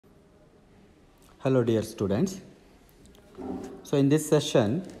Hello dear students. So in this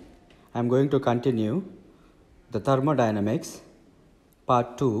session I am going to continue the thermodynamics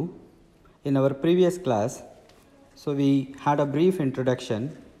part 2. In our previous class, so we had a brief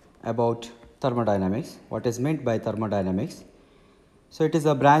introduction about thermodynamics, what is meant by thermodynamics. So it is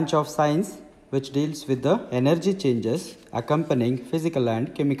a branch of science which deals with the energy changes accompanying physical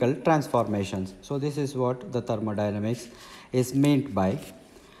and chemical transformations. So this is what the thermodynamics is meant by.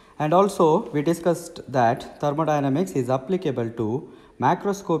 And also we discussed that thermodynamics is applicable to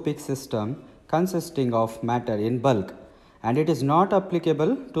macroscopic system consisting of matter in bulk, and it is not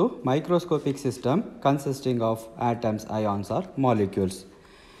applicable to microscopic system consisting of atoms, ions or molecules.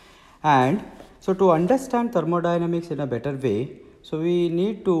 And so to understand thermodynamics in a better way, so we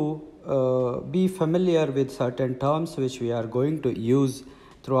need to be familiar with certain terms which we are going to use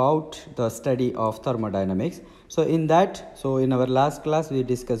throughout the study of thermodynamics. So in our last class we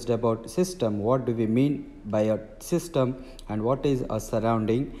discussed about system, what do we mean by a system and what is a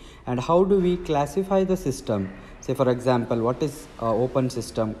surrounding, and how do we classify the system. Say for example, what is open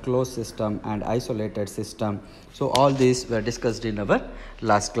system, closed system and isolated system. So all these were discussed in our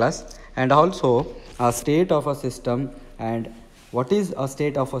last class. And also a state of a system, and what is a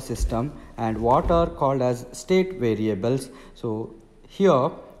state of a system and what are called as state variables. So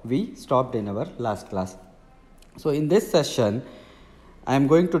here we stopped in our last class. So in this session I am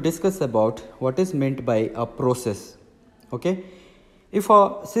going to discuss about what is meant by a process. Okay, if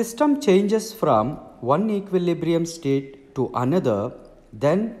a system changes from one equilibrium state to another,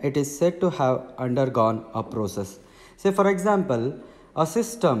 then it is said to have undergone a process. Say for example, a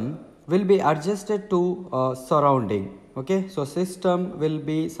system will be adjusted to a surrounding. Okay, so system will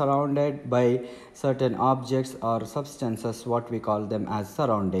be surrounded by certain objects or substances, what we call them as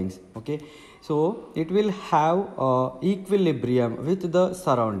surroundings. Okay, so it will have a equilibrium with the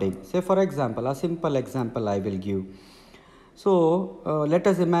surrounding. Say for example, a simple example I will give. So let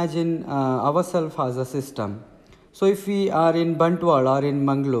us imagine ourselves as a system. So if we are in Bantwal or in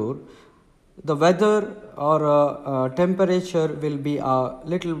Mangalore, the weather or temperature will be a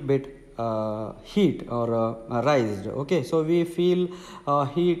little bit heat or raised. Okay, so we feel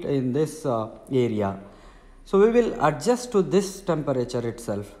heat in this area, so we will adjust to this temperature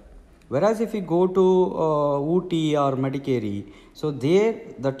itself. Whereas if we go to Ooty or Madikeri, so there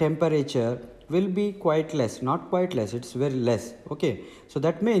the temperature will be quite less, not quite less, it's very less. Okay, so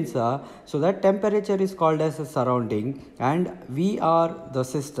that means so that temperature is called as a surrounding and we are the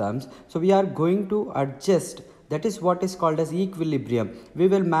systems, so we are going to adjust. That is what is called as equilibrium. We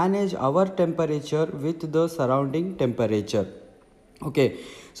will manage our temperature with the surrounding temperature. Okay,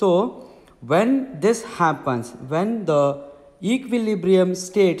 so when this happens, when the equilibrium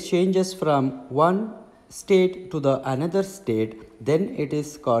state changes from one state to the another state, then it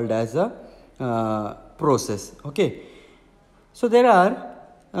is called as a process. Okay, so there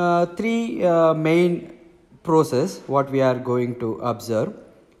are three main process what we are going to observe.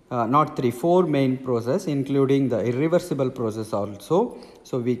 Four main process, including the irreversible process also.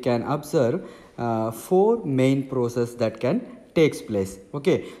 So we can observe four main process that can takes place.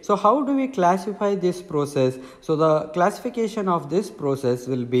 Okay, so how do we classify this process? So the classification of this process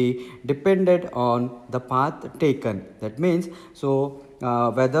will be dependent on the path taken. That means so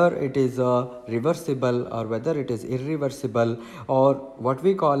whether it is reversible or whether it is irreversible, or what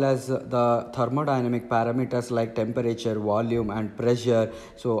we call as the thermodynamic parameters like temperature, volume and pressure.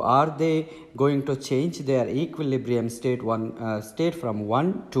 So are they going to change their equilibrium state state from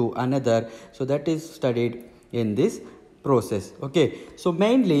one to another? So that is studied in this process. Okay, so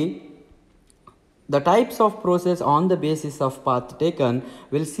mainly the types of process on the basis of path taken,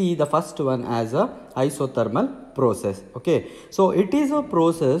 will see the first one as a isothermal process. Okay, so it is a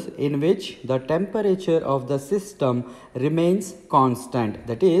process in which the temperature of the system remains constant,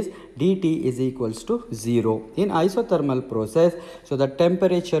 that is dT is equals to 0. In isothermal process, so the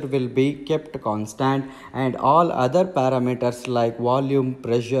temperature will be kept constant and all other parameters like volume,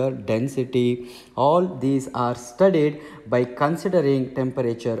 pressure, density, all these are studied by considering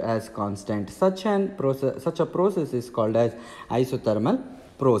temperature as constant. Such a process is called as isothermal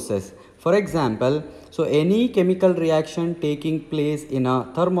process. For example, so any chemical reaction taking place in a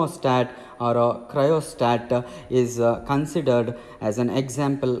thermostat or a cryostat is considered as an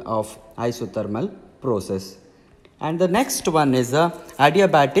example of isothermal process. And the next one is a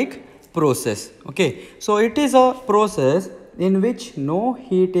adiabatic process. Okay, so it is a process in which no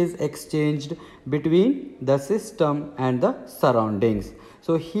heat is exchanged between the system and the surroundings.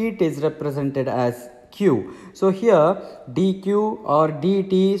 So heat is represented as Q. So here dq or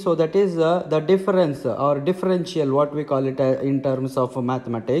dt, so that is the difference or differential, what we call it in terms of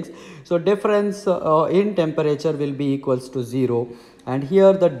mathematics. So difference in temperature will be equals to 0, and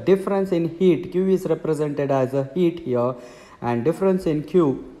here the difference in heat, Q is represented as a heat here, and difference in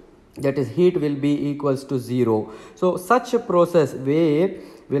Q, that is heat, will be equals to 0. So such a process where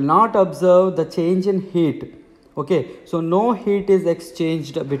will not observe the change in heat. Okay, so no heat is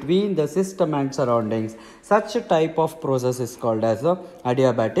exchanged between the system and surroundings. Such a type of process is called as a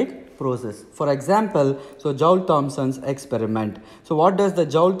adiabatic process. For example, so Joule-Thomson's experiment. So what does the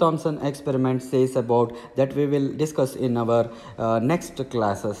Joule-Thomson experiment says about that, we will discuss in our next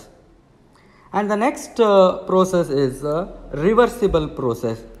classes. And the next process is a reversible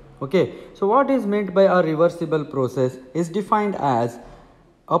process. Okay, so what is meant by a reversible process is defined as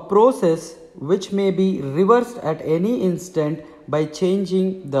a process which may be reversed at any instant by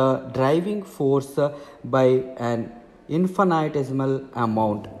changing the driving force by an infinitesimal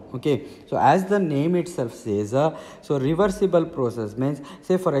amount. Okay, so as the name itself says, so reversible process means,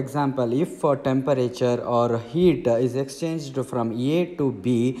 say for example, if temperature or heat is exchanged from A to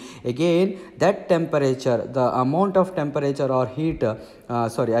B, again that temperature, the amount of temperature or heat,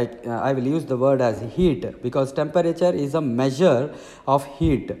 I will use the word as heat, because temperature is a measure of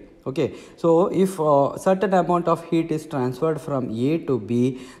heat. Okay, so if certain amount of heat is transferred from A to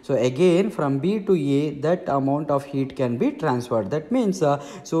B, so again from B to A, that amount of heat can be transferred. That means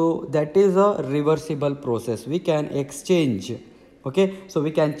so that is a reversible process. We can exchange. Okay, so we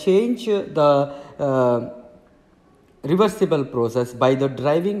can change the reversible process by the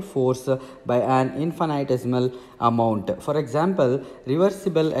driving force by an infinitesimal amount. For example,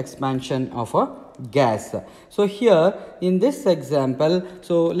 reversible expansion of a gas. So here in this example,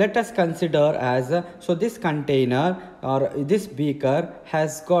 so let us consider as so this container or this beaker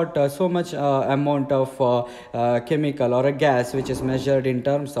has got so much amount of chemical or a gas which is measured in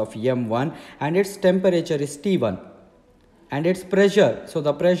terms of M1, and its temperature is T1, and its pressure, so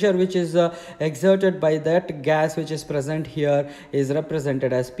the pressure which is exerted by that gas which is present here is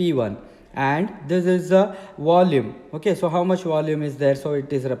represented as P1, and this is the volume. Okay, so how much volume is there? So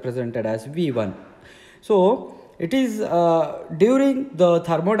it is represented as V1. So it is during the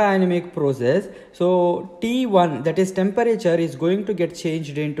thermodynamic process, so T1, that is temperature, is going to get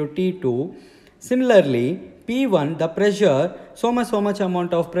changed into T2. Similarly, P1, the pressure, so much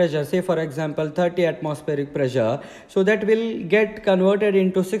amount of pressure, say for example 30 atmospheric pressure, so that will get converted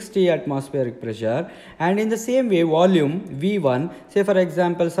into 60 atmospheric pressure. And in the same way, volume V1, say for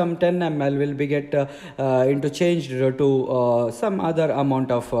example some 10 ml will be get into changed to some other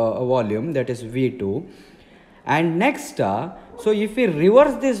amount of volume, that is V2. And next, so if we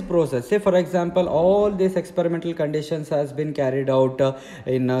reverse this process, say for example all these experimental conditions has been carried out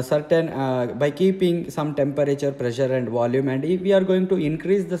in certain by keeping some temperature, pressure and volume, and if we are going to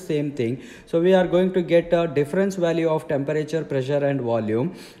increase the same thing, so we are going to get a difference value of temperature, pressure and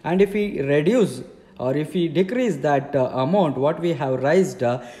volume. And if we reduce or if we decrease that amount what we have raised,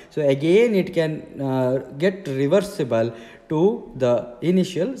 so again it can get reversible to the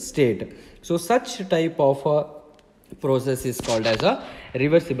initial state. So such type of process is called as a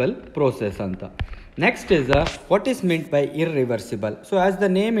reversible process anta. Next is what is meant by irreversible. So as the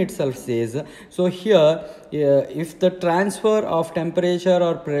name itself says, so here if the transfer of temperature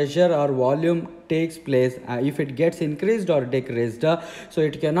or pressure or volume takes place, if it gets increased or decreased, so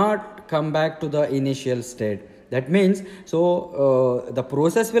it cannot come back to the initial state. That means, so the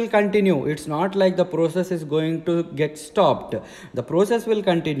process will continue. It's not like the process is going to get stopped. The process will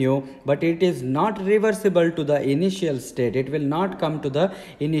continue, but it is not reversible to the initial state. It will not come to the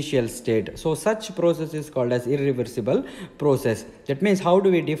initial state. So such process is called as irreversible process. That means, how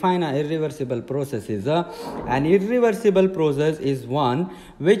do we define an irreversible process? Is an irreversible process is one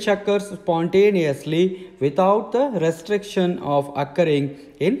which occurs spontaneously without the restriction of occurring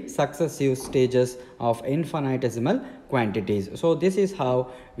in successive stages of infinitesimal quantities. So this is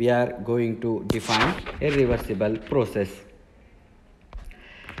how we are going to define irreversible process.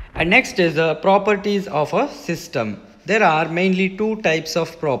 And next is the properties of a system. There are mainly two types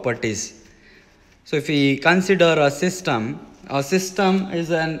of properties. So if we consider a system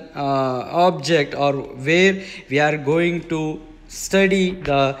is an object or where we are going to study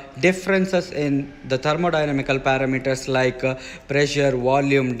the differences in the thermodynamical parameters like pressure,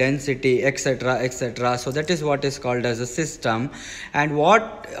 volume, density, etc., etc. So that is what is called as a system. And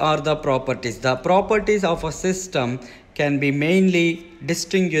what are the properties? The properties of a system can be mainly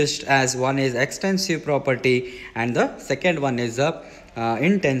distinguished as one is extensive property and the second one is a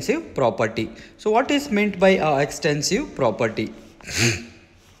intensive property. So what is meant by extensive property?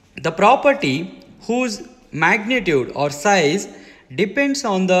 The property whose magnitude or size depends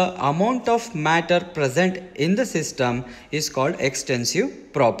on the amount of matter present in the system is called extensive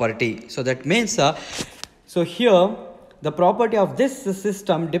property. So that means, so here the property of this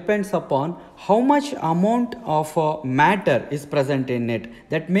system depends upon how much amount of matter is present in it.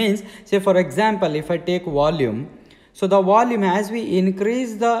 That means, say for example, if I take volume, so the volume, as we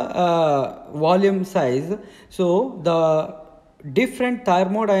increase the volume size, so the different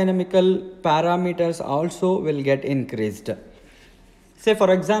thermodynamical parameters also will get increased. Say for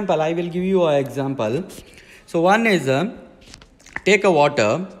example, I will give you an example. So one is take a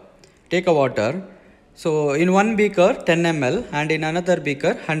water. So in one beaker 10 ml and in another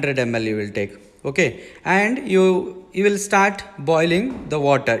beaker 100 ml you will take. Okay, and you will start boiling the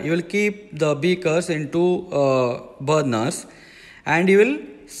water. You will keep the beakers into burners and you will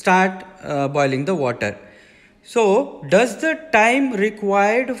start boiling the water. So does the time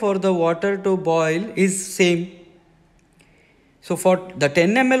required for the water to boil is same? So for the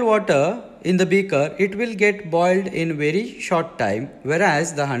 10 ml water in the beaker, it will get boiled in very short time,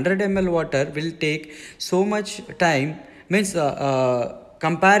 whereas the 100 ml water will take so much time, means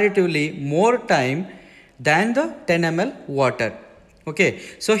comparatively more time than the 10 ml water. Okay,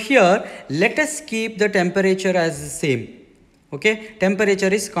 so here let us keep the temperature as the same. Okay,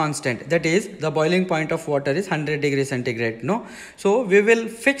 temperature is constant, that is the boiling point of water is 100 degrees centigrade. No, so we will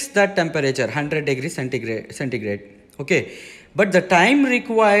fix that temperature 100 degrees centigrade. Okay, but the time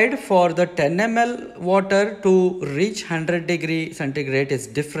required for the 10 ml water to reach 100 degree centigrade is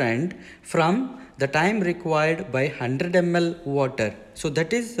different from the time required by 100 ml water. So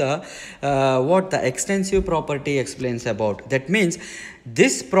that is what the extensive property explains about. That means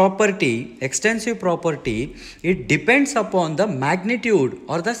this property, extensive property, it depends upon the magnitude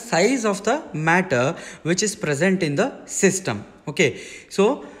or the size of the matter which is present in the system. Okay,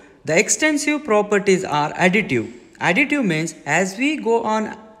 so the extensive properties are additive. Additive means as we go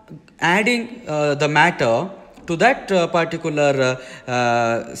on adding the matter to that particular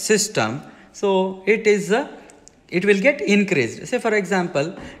system, so it will get increased. Say for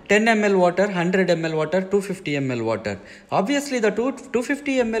example, 10 ml water, 100 ml water, 250 ml water. Obviously the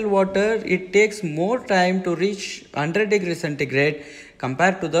 250 ml water, it takes more time to reach 100 degrees centigrade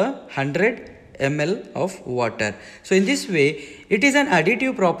compared to the 100 ml of water. So in this way, it is an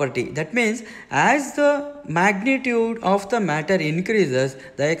additive property. That means as the magnitude of the matter increases,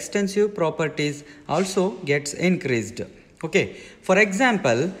 the extensive properties also gets increased. Okay, for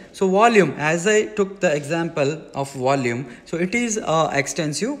example, so volume, as I took the example of volume, so it is a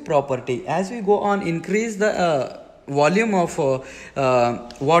extensive property. As we go on increase the volume of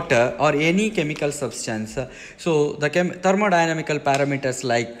water or any chemical substance, so the thermodynamical parameters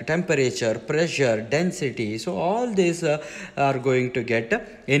like temperature, pressure, density, so all these are going to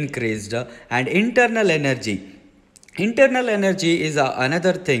get increased. And internal energy. Internal energy is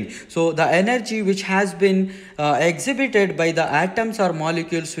another thing. So the energy which has been exhibited by the atoms or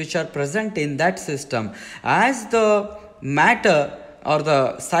molecules which are present in that system, as the matter or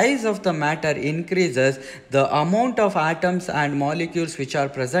the size of the matter increases, the amount of atoms and molecules which are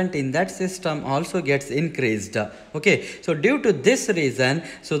present in that system also gets increased. Okay, so due to this reason,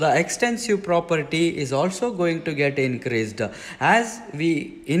 so the extensive property is also going to get increased. As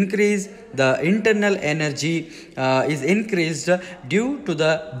we increase, the internal energy is increased due to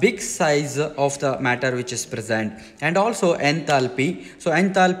the big size of the matter which is present. And also enthalpy. So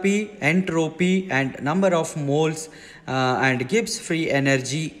enthalpy, entropy and number of moles and Gibbs free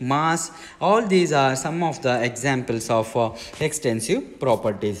energy, mass, all these are some of the examples of extensive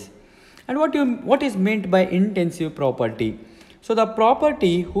properties. And what is meant by intensive property? So the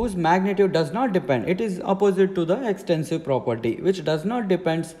property whose magnitude does not depend, it is opposite to the extensive property, which does not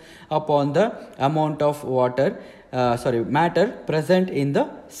depends upon the amount of matter present in the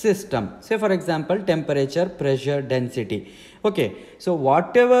system. Say for example, temperature, pressure, density. Okay, so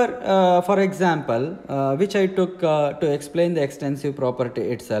whatever for example which I took to explain the extensive property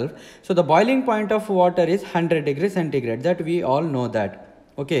itself. So the boiling point of water is 100 degrees centigrade, that we all know that.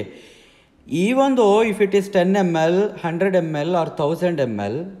 Okay, even though if it is 10 ml, 100 ml or 1000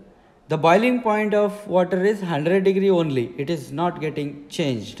 ml, the boiling point of water is 100 degree only, it is not getting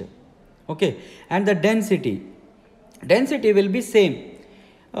changed. Okay, and the density will be same.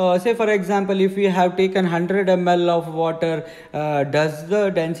 Say for example, if we have taken 100 ml of water, does the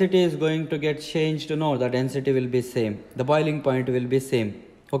density is going to get changed? No, the density will be same, the boiling point will be same.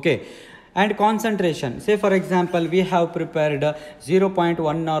 Okay, and concentration. Say for example, we have prepared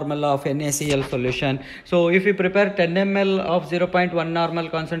 0.1 normal of NaCl solution. So if we prepare 10 ml of 0.1 normal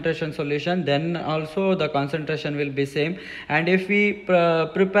concentration solution, then also the concentration will be same. And if we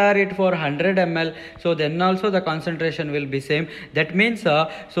prepare it for 100 ml, so then also the concentration will be same. That means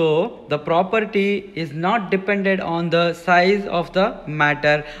so the property is not dependent on the size of the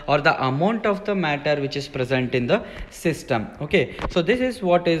matter or the amount of the matter which is present in the system. Okay, so this is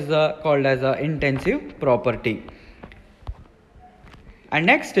what is called as a intensive property. And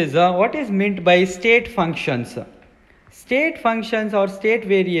next is what is meant by state functions. State functions or state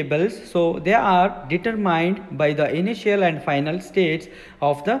variables, so they are determined by the initial and final states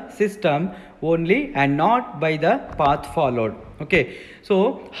of the system only and not by the path followed. Okay,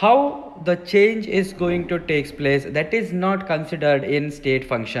 so how the change is going to take place, that is not considered in state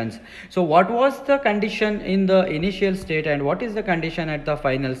functions. So what was the condition in the initial state and what is the condition at the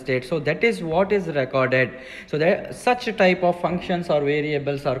final state, so that is what is recorded. So there such type of functions or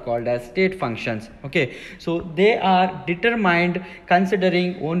variables are called as state functions. Okay, so they are determined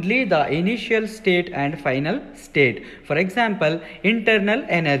considering only the initial state and final state. For example, internal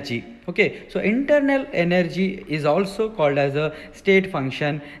energy. Okay, so internal energy is also called as a state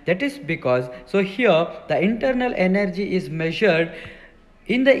function. That is because, so here the internal energy is measured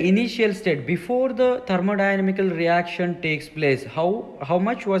in the initial state before the thermodynamical reaction takes place. How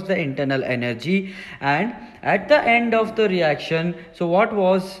much was the internal energy, and at the end of the reaction, so what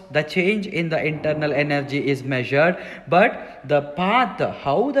was the change in the internal energy is measured, but the path,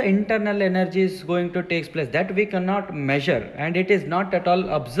 how the internal energy is going to take place, that we cannot measure, and it is not at all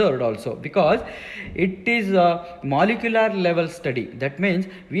observed also, because it is a molecular level study. That means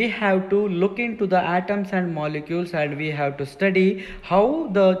we have to look into the atoms and molecules and we have to study how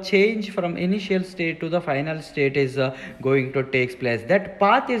the change from initial state to the final state is going to take place. That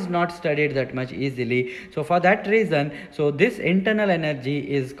path is not studied that much easily. So for that reason, so this internal energy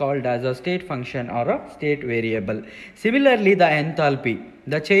is called as a state function or a state variable. Similarly, the enthalpy,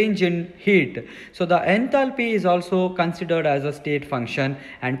 the change in heat, so the enthalpy is also considered as a state function,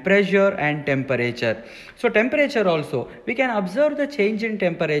 and pressure and temperature. So temperature also, we can observe the change in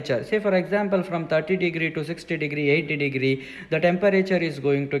temperature. Say for example, from 30 degree to 60 degree, 80 degree, the temperature is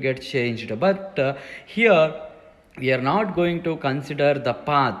going to get changed. But here we are not going to consider the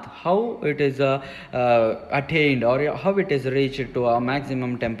path, how it is attained or how it is reached to a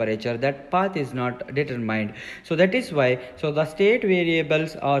maximum temperature. That path is not determined. So that is why, so the state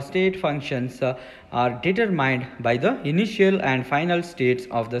variables or state functions are determined by the initial and final states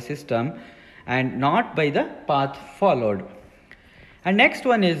of the system and not by the path followed. And next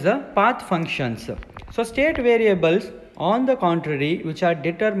one is the path functions. So state variables, on the contrary, which are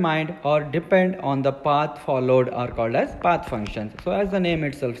determined or depend on the path followed, are called as path functions. So as the name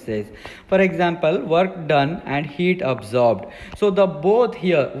itself says, for example, work done and heat absorbed. So the both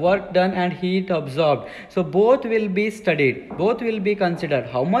here, work done and heat absorbed, so both will be studied, both will be considered,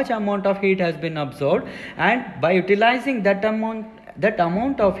 how much amount of heat has been absorbed, and by utilizing that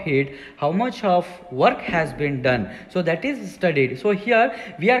amount of heat, how much of work has been done, so that is studied. So here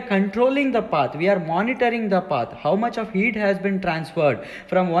we are controlling the path, we are monitoring the path, how much of heat has been transferred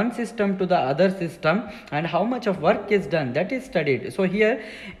from one system to the other system and how much of work is done, that is studied. So here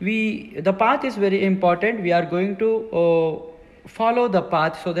the path is very important, we are going to follow the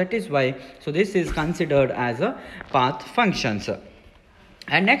path. So that is why, so this is considered as a path functions.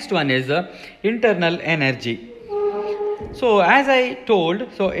 And next one is internal energy. So as I told,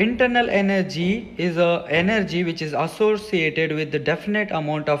 so internal energy is a energy which is associated with the definite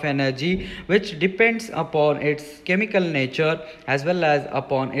amount of energy which depends upon its chemical nature as well as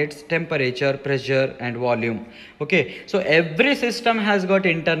upon its temperature, pressure and volume. Okay, so every system has got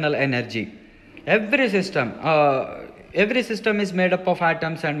internal energy. Every system is made up of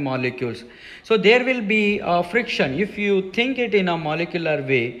atoms and molecules. So there will be friction if you think it in a molecular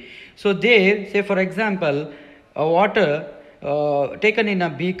way. So there, say for example, water taken in a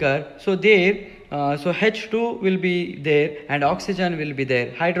beaker, so there so H2 will be there and oxygen will be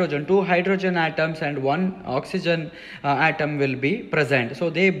there, hydrogen, two hydrogen atoms and one oxygen atom will be present. So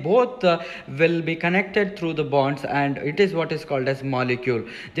they both will be connected through the bonds and it is what is called as molecule.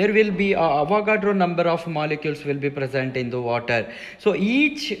 There will be Avogadro number of molecules will be present in the water. So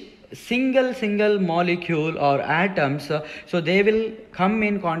each single molecule or atoms, so they will come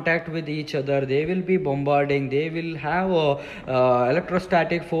in contact with each other, they will be bombarding, they will have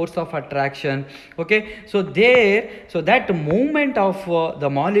electrostatic force of attraction. Okay, so that movement of the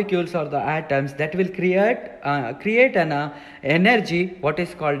molecules or the atoms, that will create an energy what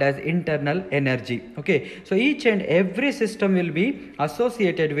is called as internal energy. Okay, so each and every system will be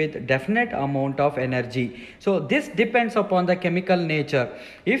associated with definite amount of energy. So this depends upon the chemical nature.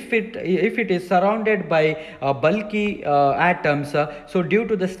 If it is surrounded by bulky atoms, so due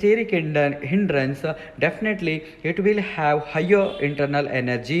to the steric hindrance, definitely it will have higher internal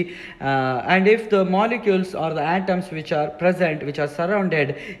energy, and if the molecules or the atoms which are present, which are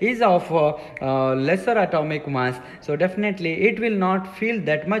surrounded, is of lesser atomic mass, so definitely it will not feel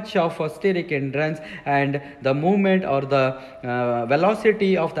that much of a steric hindrance, and the movement or the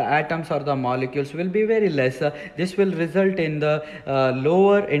velocity of the atoms or the molecules will be very less. This will result in the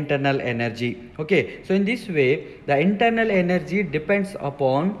lower internal energy. Okay, so in this way the internal energy depends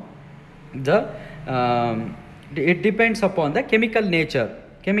upon the it depends upon the chemical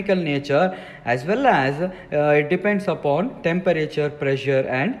nature, as well as it depends upon temperature, pressure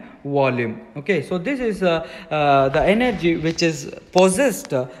and volume. Okay, so this is the energy which is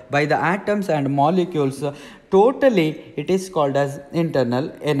possessed by the atoms and molecules. Totally it is called as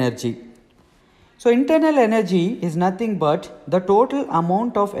internal energy. So internal energy is nothing but the total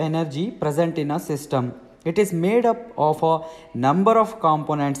amount of energy present in a system. It is made up of a number of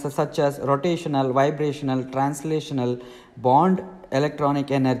components such as rotational, vibrational, translational, bond, electronic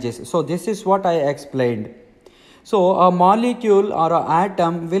energies. So this is what I explained. So a molecule or an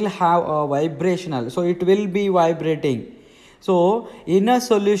atom will have a vibrational, so it will be vibrating. So in a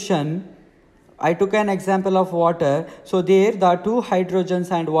solution, I took an example of water. So there are two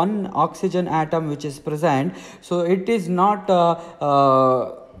hydrogens and one oxygen atom which is present. So it is not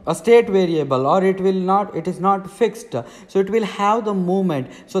a state variable, or it is not fixed. So it will have the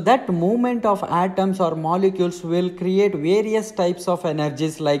movement. So that movement of atoms or molecules will create various types of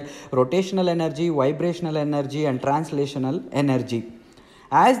energies like rotational energy, vibrational energy and translational energy.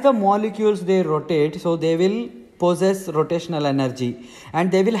 As the molecules they rotate, so they will possess rotational energy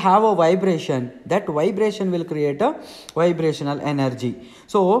and they will have a vibration. That vibration will create a vibrational energy.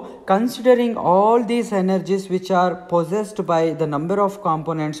 So considering all these energies which are possessed by the number of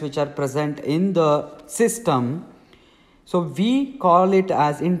components which are present in the system, so we call it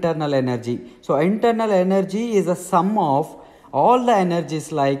as internal energy. So internal energy is a sum of all the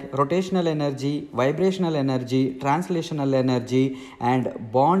energies like rotational energy, vibrational energy, translational energy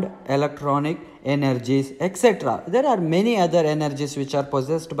and bond electronic energies, etc. There are many other energies which are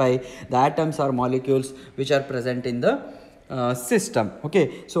possessed by the atoms or molecules which are present in the system.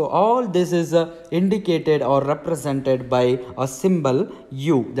 Okay, so all this is indicated or represented by a symbol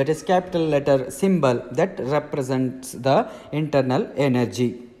U, that is capital letter symbol that represents the internal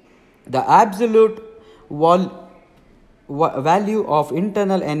energy. The absolute value of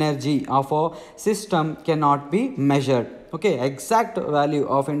internal energy of a system cannot be measured. Okay, exact value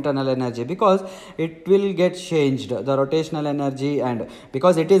of internal energy, because it will get changed, the rotational energy, and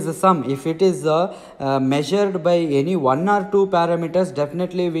because it is a sum. If it is measured by any one or two parameters,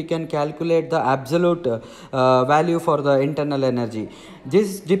 definitely we can calculate the absolute value for the internal energy.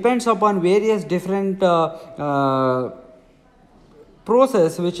 This depends upon various different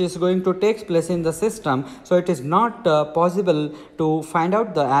process which is going to take place in the system, so it is not possible to find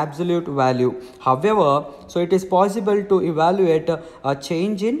out the absolute value. However, so it is possible to evaluate a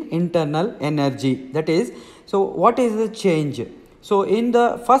change in internal energy. That is, so what is the change? So in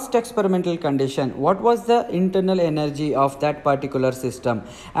the first experimental condition, what was the internal energy of that particular system?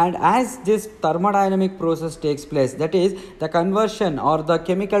 And as this thermodynamic process takes place, that is the conversion or the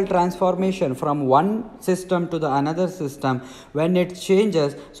chemical transformation from one system to the another system, when it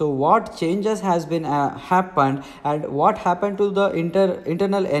changes, so what changes has been happened, and what happened to the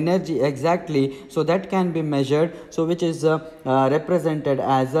internal energy exactly, so that can be measured, so which is represented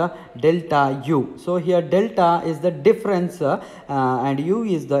as a delta U. So here delta is the difference and U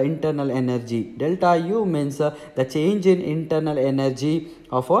is the internal energy. Delta U means the change in internal energy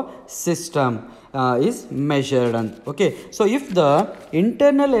of a system is measured. Okay, so if the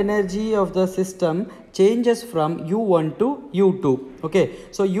internal energy of the system changes from U1 to U2, okay,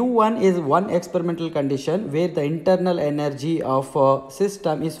 so U1 is one experimental condition where the internal energy of a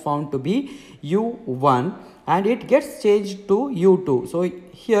system is found to be U1 and it gets changed to U2. So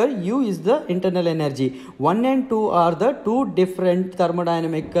here U is the internal energy. 1 and 2 are the two different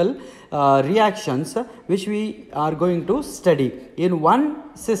thermodynamical reactions which we are going to study. In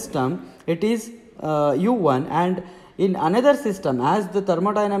one system it is U1, and in another system, as the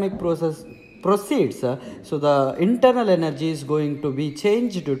thermodynamic process proceeds, so the internal energy is going to be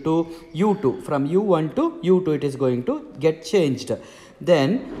changed to U2. From U1 to U2 it is going to get changed.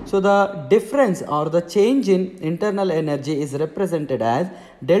 Then, so the difference or the change in internal energy is represented as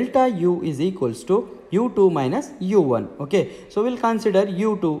delta U is equals to U2 minus U1. Okay, so we'll consider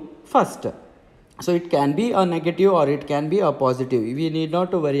U2 first. So it can be a negative or it can be a positive. We need not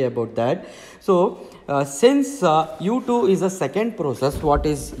to worry about that. So since U2 is a second process, what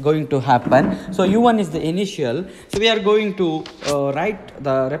is going to happen? So U1 is the initial. So we are going to write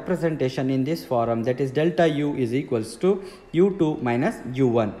the representation in this form, that is delta U is equals to U2 minus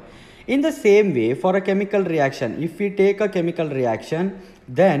U1. In the same way, for a chemical reaction, if we take a chemical reaction,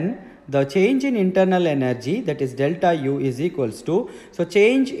 then the change in internal energy, that is delta U, is equals to, so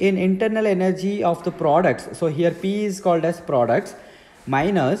change in internal energy of the products, so here P is called as products,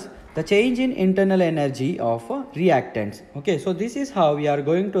 minus the change in internal energy of reactants. Okay, so this is how we are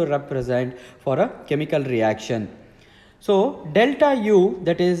going to represent for a chemical reaction. So delta U,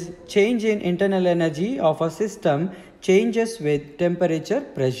 that is change in internal energy of a system, changes with temperature,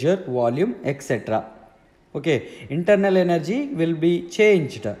 pressure, volume, etc. Okay, internal energy will be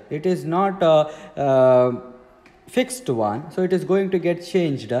changed. It is not a fixed one, so it is going to get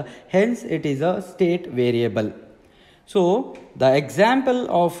changed. Hence, it is a state variable. So the example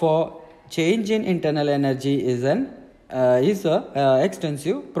of change in internal energy is an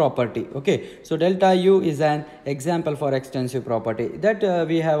extensive property. Okay, so delta U is an example for extensive property that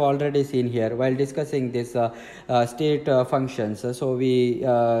we have already seen here while discussing this state functions. So we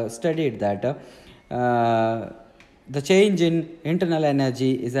studied that. The change in internal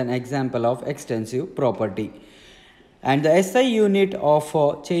energy is an example of extensive property, and the SI unit of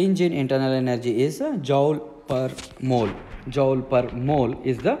change in internal energy is joule per mole. Joule per mole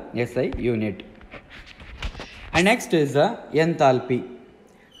is the SI unit. And next is enthalpy.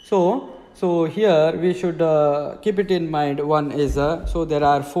 So here we should keep it in mind. One is so there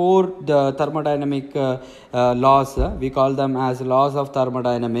are four thermodynamic laws. We call them as laws of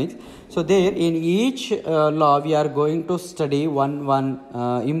thermodynamics. So there in each law we are going to study one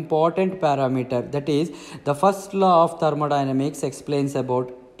important parameter. That is, the first law of thermodynamics explains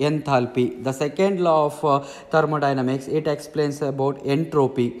about enthalpy. The second law of thermodynamics, it explains about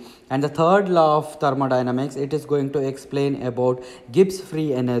entropy, and the third law of thermodynamics, it is going to explain about Gibbs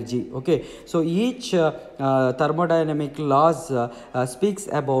free energy. Okay, so each thermodynamic laws speaks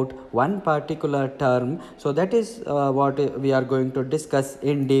about one particular term. So that is what we are going to discuss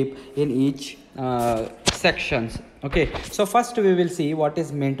in deep in each sections. Okay, so first we will see what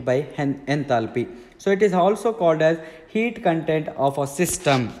is meant by enthalpy. So it is also called as heat content of a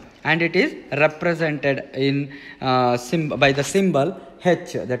system, and it is represented in by the symbol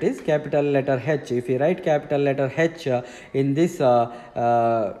H, that is capital letter H. If we write capital letter H in this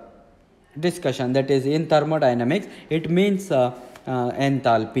discussion, that is in thermodynamics, it means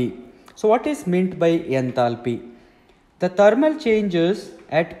enthalpy. So what is meant by enthalpy? The thermal changes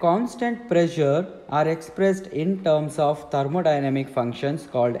at constant pressure are expressed in terms of thermodynamic functions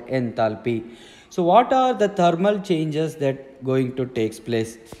called enthalpy. So what are the thermal changes that going to take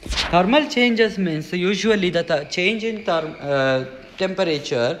place? Thermal changes means usually the change in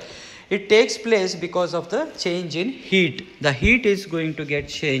temperature, it takes place because of the change in heat. The heat is going to get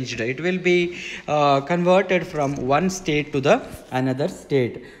changed. It will be converted from one state to the another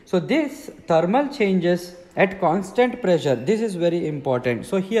state. So this thermal changes at constant pressure, this is very important.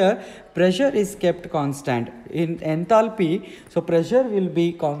 So here pressure is kept constant. In enthalpy, so pressure will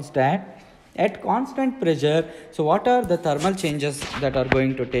be constant at constant pressure. So what are the thermal changes that are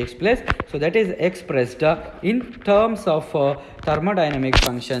going to take place? So that is expressed in terms of thermodynamic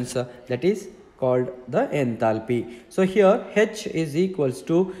functions, that is called the enthalpy. So here H is equals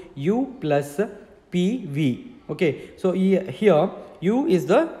to U plus PV. Okay, so here U is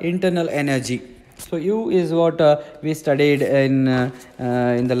the internal energy. So U is what we studied in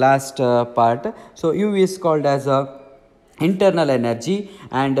the last part. So U is called as internal energy,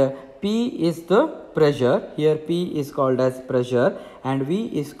 and P is the pressure. Here P is called as pressure, and V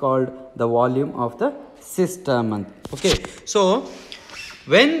is called the volume of the system. Okay, so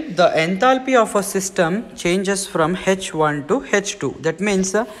when the enthalpy of a system changes from H1 to H2, that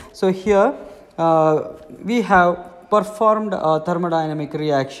means so here we have performed a thermodynamic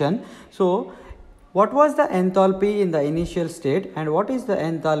reaction. So what was the enthalpy in the initial state, and what is the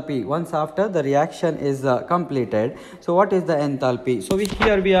enthalpy once after the reaction is completed? So what is the enthalpy? So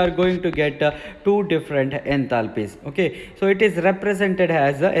here we are going to get two different enthalpies. Okay, so it is represented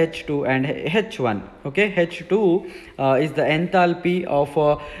as H2 and H1. Okay, H2 is the enthalpy of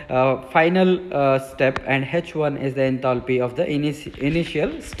final step, and H1 is the enthalpy of the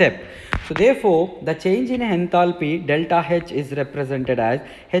initial step. So therefore the change in enthalpy delta H is represented as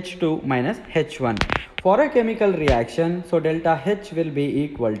H2 minus H1. For a chemical reaction, so delta H will be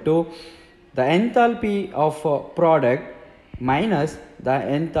equal to the enthalpy of product minus the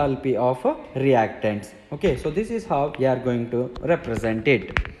enthalpy of reactants. Okay, so this is how we are going to represent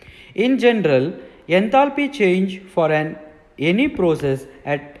it. In general, enthalpy change for any process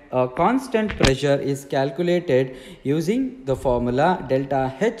at a constant pressure is calculated using the formula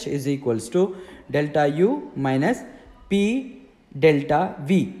delta H is equals to delta U minus P delta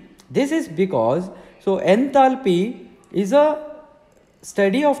V. This is because enthalpy is a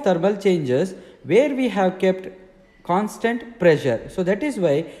study of thermal changes where we have kept constant pressure. So that is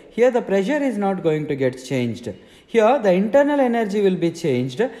why here the pressure is not going to get changed. Here the internal energy will be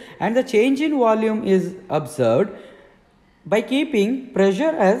changed and the change in volume is observed by keeping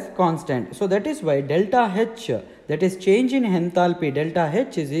pressure as constant. So that is why delta H, that is change in enthalpy, delta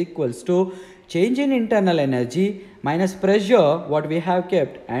H is equals to change in internal energy minus pressure what we have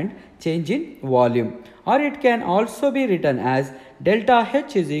kept and change in volume. Or it can also be written as delta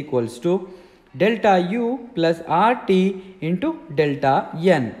H is equals to delta U plus RT into delta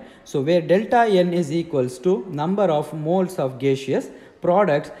N. So where delta N is equals to number of moles of gaseous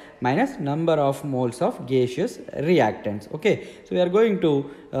products minus number of moles of gaseous reactants. Okay, so we are going to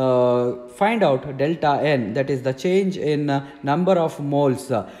find out delta N, that is the change in number of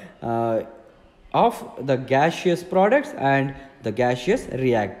moles of the gaseous products and the gaseous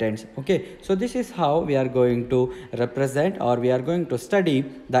reactants. Okay, so this is how we are going to represent, or we are going to study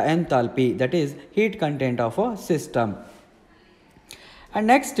the enthalpy, that is heat content of a system. And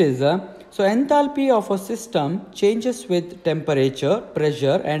next is so enthalpy of a system changes with temperature,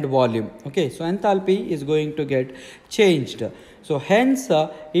 pressure and volume. Okay, so enthalpy is going to get changed. So hence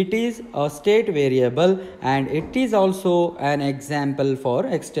it is a state variable and it is also an example for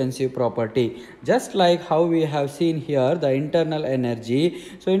extensive property. Just like how we have seen here the internal energy.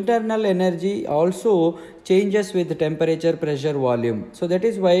 So internal energy also changes with temperature, pressure, volume. So that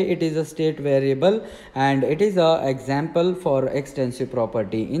is why it is a state variable and it is an example for extensive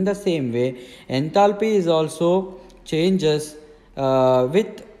property. In the same way, enthalpy is also changes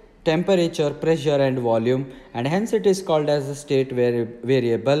with temperature, pressure and volume, and hence it is called as a state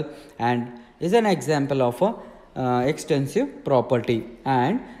variable and is an example of a extensive property.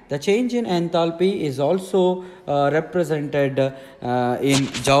 And the change in enthalpy is also represented in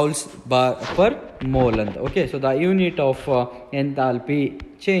joules per mole length. Okay, so the unit of enthalpy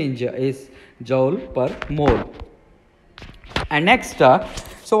change is joule per mole. And next,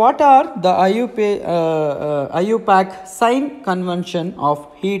 so what are the IUPAC sign convention of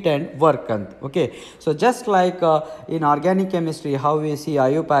heat and work? Okay, so just like in organic chemistry how we see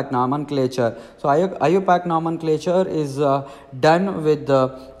IUPAC nomenclature. So IUPAC nomenclature is done with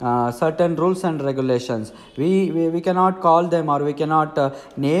certain rules and regulations. We cannot call them, or we cannot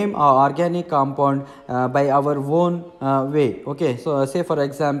name an organic compound by our own way. Okay, so say for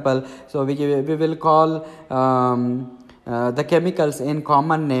example, so we will call the chemicals in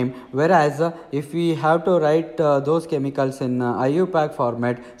common name, whereas if we have to write those chemicals in IUPAC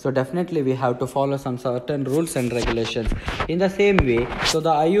format, so definitely we have to follow some certain rules and regulations. In the same way, so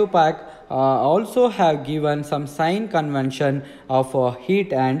the IUPAC also have given some sign convention of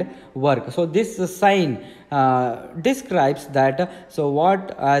heat and work. So this sign describes that so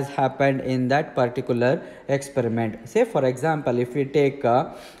what has happened in that particular experiment. Say for example, if we take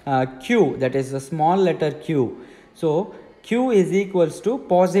Q, that is a small letter Q. So Q is equals to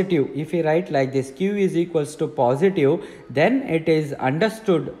positive. If we write like this, Q is equals to positive, then it is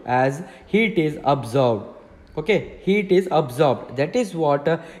understood as heat is absorbed. Okay, heat is absorbed. That is what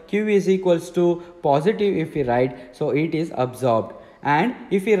Q is equals to positive. If we write, so it is absorbed. And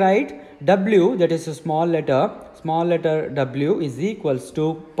if we write W, that is a small letter W is equals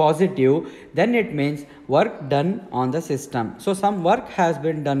to positive, then it means work done on the system. So some work has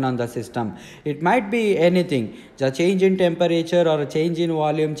been done on the system. It might be anything, the change in temperature or a change in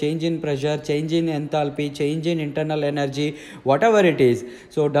volume, change in pressure, change in enthalpy, change in internal energy, whatever it is.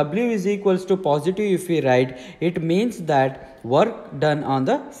 So W is equals to positive. If we write, it means that work done on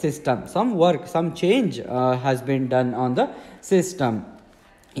the system. Some work, some change has been done on the system.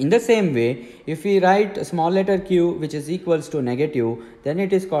 In the same way, if we write small letter q which is equals to negative, then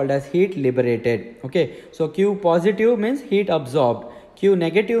it is called as heat liberated. Okay, so q positive means heat absorbed, q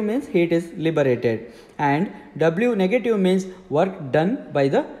negative means heat is liberated, and w negative means work done by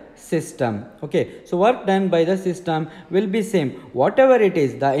the system. Okay, so work done by the system will be same, whatever it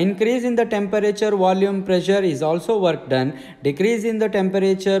is. The increase in the temperature, volume, pressure is also work done. Decrease in the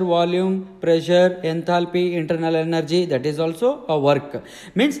temperature, volume, pressure, enthalpy, internal energy, that is also a work.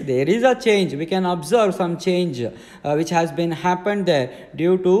 Means there is a change, we can observe some change which has been happened there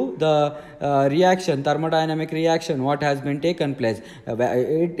due to the reaction, thermodynamic reaction, what has been taken place.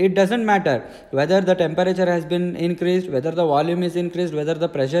 It doesn't matter whether the temperature has been increased, whether the volume is increased, whether the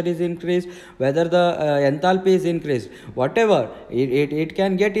pressure is increased, whether the enthalpy is increased, whatever, it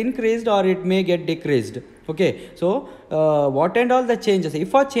can get increased or it may get decreased. Okay, so what and all the changes,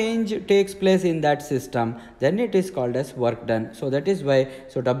 if a change takes place in that system, then it is called as work done. So that is why,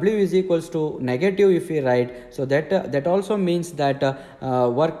 so W is equals to negative if we write, so that also means that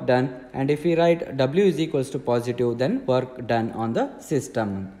work done, and if we write W is equals to positive, then work done on the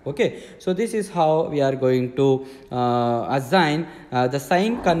system. Okay, so this is how we are going to assign the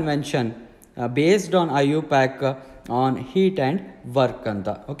sign convention based on IUPAC on heat and work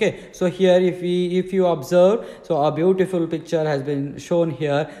anta. Okay, so here if you observe, so a beautiful picture has been shown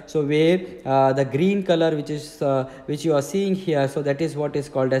here, so where the green color which you are seeing here, so that is what is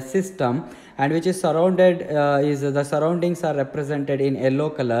called as system, and which is surrounded is the surroundings are represented in yellow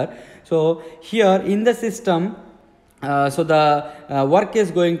color. So here in the system, so the work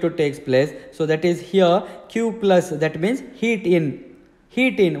is going to take place, so that is here Q plus, that means heat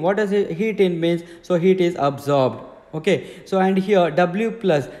in. What does heat in means? So heat is absorbed. Okay, so and here W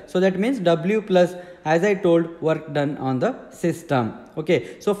plus, so that means W plus, as I told, work done on the system.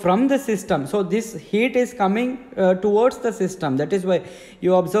 Okay, so from the system, so this heat is coming towards the system, that is why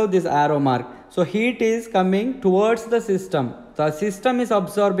you observe this arrow mark. So heat is coming towards the system is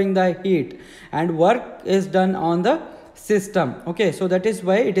absorbing the heat, and work is done on the system. Okay, so that is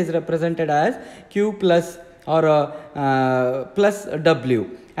why it is represented as Q plus or plus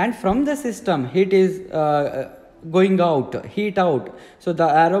W, and from the system heat is going out, heat out. So the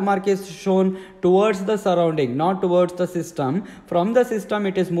arrow mark is shown towards the surrounding, not towards the system. From the system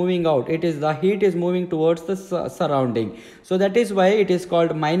it is moving out, it is the heat is moving towards the surrounding. So that is why it is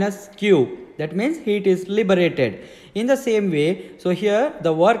called minus Q, that means heat is liberated. In the same way, so here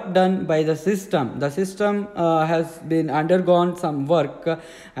the work done by the system has been undergone some work,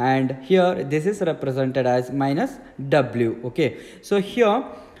 and here this is represented as minus W. Okay, so here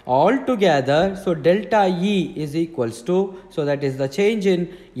all together, so delta E is equals to, so that is the change in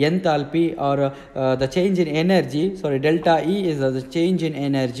enthalpy or the change in energy. Sorry, delta E is the change in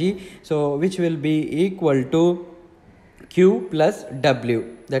energy, so which will be equal to Q plus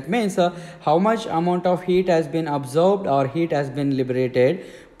W. That means how much amount of heat has been absorbed or heat has been liberated,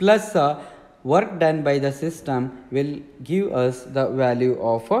 plus work done by the system will give us the value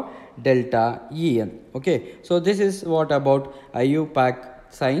of delta E. Okay, so this is what about IUPAC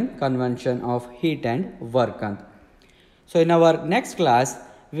sign convention of heat and work. So in our next class,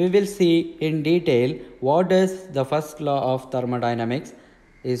 we will see in detail what does the first law of thermodynamics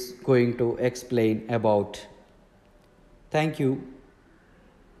is going to explain about. Thank you.